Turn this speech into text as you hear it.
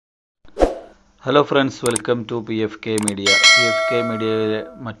Hello friends, welcome to PFK media. PFK മീഡിയയിലെ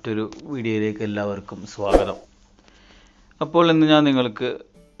മറ്റൊരു വീഡിയോയിലേക്ക് എല്ലാവർക്കും സ്വാഗതം. അപ്പോൾ ഇന്ന് ഞാൻ നിങ്ങൾക്ക്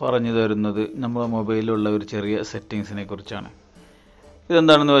പറഞ്ഞു തരുന്നത് നമ്മുടെ മൊബൈലിലുള്ള ഒരു ചെറിയ സെറ്റിങ്സിനെ കുറിച്ചാണ്.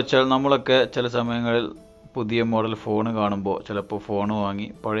 ഇതെന്താണെന്ന് വെച്ചാൽ, നമ്മളൊക്കെ ചില സമയങ്ങളിൽ പുതിയ മോഡൽ ഫോൺ കാണുമ്പോൾ ചിലപ്പോൾ ഫോൺ വാങ്ങി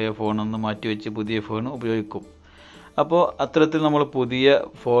പഴയ ഫോണൊന്ന് മാറ്റിവെച്ച് പുതിയ ഫോൺ ഉപയോഗിക്കും. അപ്പോൾ അത്തരത്തിൽ നമ്മൾ പുതിയ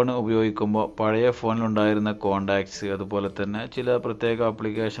ഫോൺ ഉപയോഗിക്കുമ്പോൾ പഴയ ഫോണിലുണ്ടായിരുന്ന കോണ്ടാക്ട്സ്, അതുപോലെ തന്നെ ചില പ്രത്യേക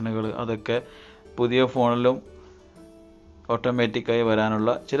ആപ്ലിക്കേഷനുകൾ, അതൊക്കെ പുതിയ ഫോണിലും ഓട്ടോമാറ്റിക്കായി വരാനുള്ള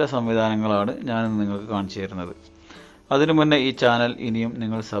ചില സംവിധാനങ്ങളാണ് ഞാൻ നിങ്ങൾക്ക് കാണിച്ചു തരുന്നത്. അതിനു മുന്നേ ഈ ചാനൽ ഇനിയും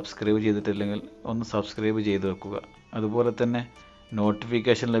നിങ്ങൾ സബ്സ്ക്രൈബ് ചെയ്തിട്ടില്ലെങ്കിൽ ഒന്ന് സബ്സ്ക്രൈബ് ചെയ്ത് വെക്കുക. അതുപോലെ തന്നെ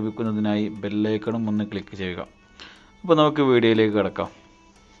നോട്ടിഫിക്കേഷൻ ലഭിക്കുന്നതിനായി ബെല്ലൈക്കണും ഒന്ന് ക്ലിക്ക് ചെയ്യുക. അപ്പോൾ നമുക്ക് വീഡിയോയിലേക്ക് കിടക്കാം.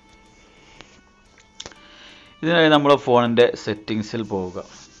 ഇതിനായി നമ്മുടെ ഫോണിൻ്റെ സെറ്റിങ്സിൽ പോവുക.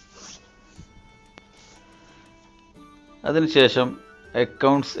 അതിനുശേഷം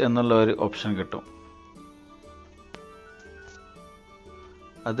അക്കൗണ്ട്സ് എന്നുള്ള ഒരു ഓപ്ഷൻ കിട്ടും.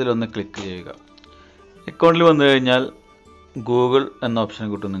 അതിലൊന്ന് ക്ലിക്ക് ചെയ്യുക. അക്കൗണ്ടിൽ വന്നു കഴിഞ്ഞാൽ ഗൂഗിൾ എന്ന ഓപ്ഷൻ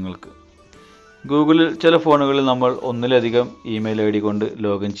കിട്ടും നിങ്ങൾക്ക്. ഗൂഗിളിൽ ചില ഫോണുകളിൽ നമ്മൾ ഒന്നിലധികം ഇമെയിൽ ID കൊണ്ട്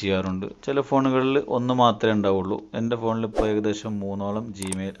ലോഗിൻ ചെയ്യാറുണ്ട്. ചില ഫോണുകളിൽ ഒന്ന് മാത്രമേ ഉണ്ടാവുള്ളൂ. എൻ്റെ ഫോണിൽ ഇപ്പോൾ ഏകദേശം 3ഓളം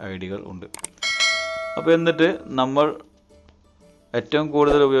Gmail ID ഉണ്ട്. അപ്പോൾ എന്നിട്ട് നമ്മൾ ഏറ്റവും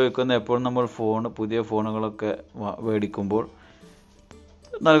കൂടുതൽ ഉപയോഗിക്കുന്ന, എപ്പോഴും നമ്മൾ പുതിയ ഫോണുകളൊക്കെ മേടിക്കുമ്പോൾ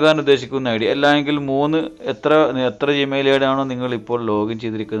നൽകാൻ ഉദ്ദേശിക്കുന്ന ID, അല്ലെങ്കിൽ എത്ര Gmail ID ആണോ നിങ്ങൾ ഇപ്പോൾ ലോഗിൻ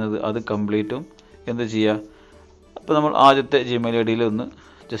ചെയ്തിരിക്കുന്നത് അത് കംപ്ലീറ്റും എന്ത് ചെയ്യുക. അപ്പോൾ നമ്മൾ ആദ്യത്തെ Gmail IDയിൽ ഒന്ന്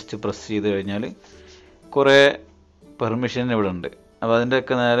ജസ്റ്റ് പ്രസ് ചെയ്ത് കഴിഞ്ഞാൽ കുറേ പെർമിഷൻ ഇവിടെ ഉണ്ട്. അപ്പോൾ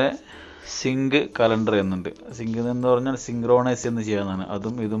അതിൻ്റെയൊക്കെ നേരെ സിങ്ക് കലണ്ടർ എന്നുണ്ട്. സിങ്ക് എന്ന് പറഞ്ഞാൽ സിങ്ക്രോണൈസ് എന്ന് ചെയ്യാവുന്നതാണ്.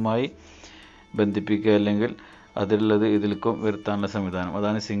 അതും ഇതുമായി ബന്ധിപ്പിക്കുക, അല്ലെങ്കിൽ അതിലുള്ളത് ഇതിലേക്കും വരുത്താനുള്ള സംവിധാനം,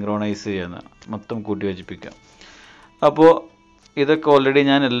 അതാണ് സിങ്ക്രോണൈസ് ചെയ്യുന്നത്, മൊത്തം കൂട്ടി യോജിപ്പിക്കുക. അപ്പോൾ ഇതൊക്കെ ഓൾറെഡി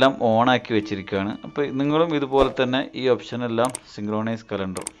ഞാൻ എല്ലാം ഓണാക്കി വെച്ചിരിക്കുകയാണ്. അപ്പോൾ നിങ്ങളും ഇതുപോലെ തന്നെ ഈ ഓപ്ഷനെല്ലാം സിങ്ക്രോണൈസ്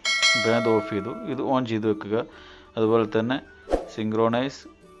കലണ്ടർ, ഇപ്പോൾ ഞാൻ ഇത് ഓഫ് ചെയ്തു, ഇത് ഓൺ ചെയ്ത് വെക്കുക. അതുപോലെ തന്നെ സിങ്ക്രോണൈസ്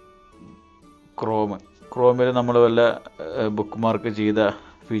ക്രോമിൽ നമ്മൾ വല്ല ബുക്ക് മാർക്ക് ചെയ്ത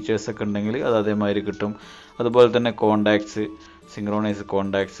ഫീച്ചേഴ്സൊക്കെ ഉണ്ടെങ്കിൽ അത് അതേമാതിരി കിട്ടും. അതുപോലെ തന്നെ കോണ്ടാക്ട്സ്, സിങ്ക്രോണൈസ്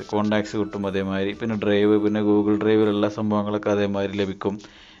കോണ്ടാക്ട്സ് കിട്ടും അതേമാതിരി. പിന്നെ ഡ്രൈവ്, പിന്നെ ഗൂഗിൾ ഡ്രൈവിലുള്ള സംഭവങ്ങളൊക്കെ അതേമാതിരി ലഭിക്കും.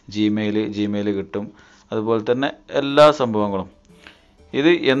 ജിമെയിൽ കിട്ടും. അതുപോലെ തന്നെ എല്ലാ സംഭവങ്ങളും.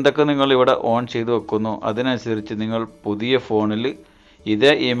 ഇത് എന്തൊക്കെ നിങ്ങൾ ഇവിടെ ഓൺ ചെയ്ത് വെക്കുന്നോ അതിനനുസരിച്ച് നിങ്ങൾ പുതിയ ഫോണിൽ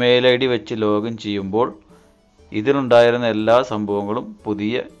ഇതേ ഇമെയിൽ ID വെച്ച് ലോഗിൻ ചെയ്യുമ്പോൾ ഇതിലുണ്ടായിരുന്ന എല്ലാ സംഭവങ്ങളും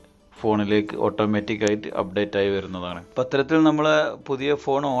പുതിയ ഫോണിലേക്ക് ഓട്ടോമാറ്റിക്കായിട്ട് അപ്ഡേറ്റ് ആയി വരുന്നതാണ്. അപ്പോൾ അത്തരത്തിൽ നമ്മൾ പുതിയ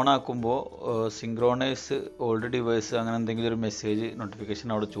ഫോൺ ഓൺ ആക്കുമ്പോൾ സിങ്ക്രോണൈസ് ഓൾഡ് ഡിവൈസ് അങ്ങനെ എന്തെങ്കിലും ഒരു മെസ്സേജ് നോട്ടിഫിക്കേഷൻ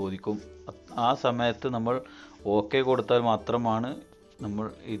അവിടെ ചോദിക്കും. ആ സമയത്ത് നമ്മൾ ഓക്കെ കൊടുത്താൽ മാത്രമാണ് നമ്മൾ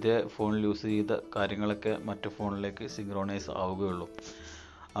ഇതേ ഫോണിൽ യൂസ് ചെയ്ത കാര്യങ്ങളൊക്കെ മറ്റു ഫോണിലേക്ക് സിങ്ക്രോണൈസ് ആവുകയുള്ളൂ.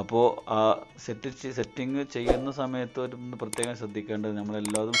 അപ്പോൾ ആ സെറ്റിങ് ചെയ്യുന്ന സമയത്ത് ഒന്ന് പ്രത്യേകം ശ്രദ്ധിക്കേണ്ടത്,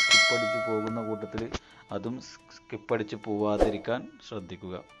 നമ്മളെല്ലാതും സ്കിപ്പടിച്ച് പോകുന്ന കൂട്ടത്തിൽ അതും സ്കിപ്പടിച്ച് പോവാതിരിക്കാൻ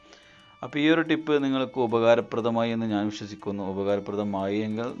ശ്രദ്ധിക്കുക. അപ്പോൾ ഈ ഒരു ടിപ്പ് നിങ്ങൾക്ക് ഉപകാരപ്രദമായി എന്ന് ഞാൻ വിശ്വസിക്കുന്നു. ഉപകാരപ്രദമായി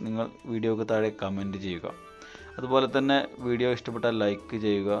എങ്കിൽ നിങ്ങൾ വീഡിയോക്ക് താഴെ കമൻറ്റ് ചെയ്യുക. അതുപോലെ തന്നെ വീഡിയോ ഇഷ്ടപ്പെട്ടാൽ ലൈക്ക്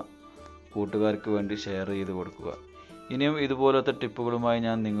ചെയ്യുക, കൂട്ടുകാർക്ക് വേണ്ടി ഷെയർ ചെയ്ത് കൊടുക്കുക. ഇനിയും ഇതുപോലത്തെ ടിപ്പുകളുമായി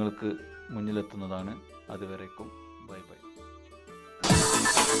ഞാൻ നിങ്ങൾക്ക് മുന്നിലെത്തുന്നതാണ്. അതുവരേക്കും ബൈ ബൈ.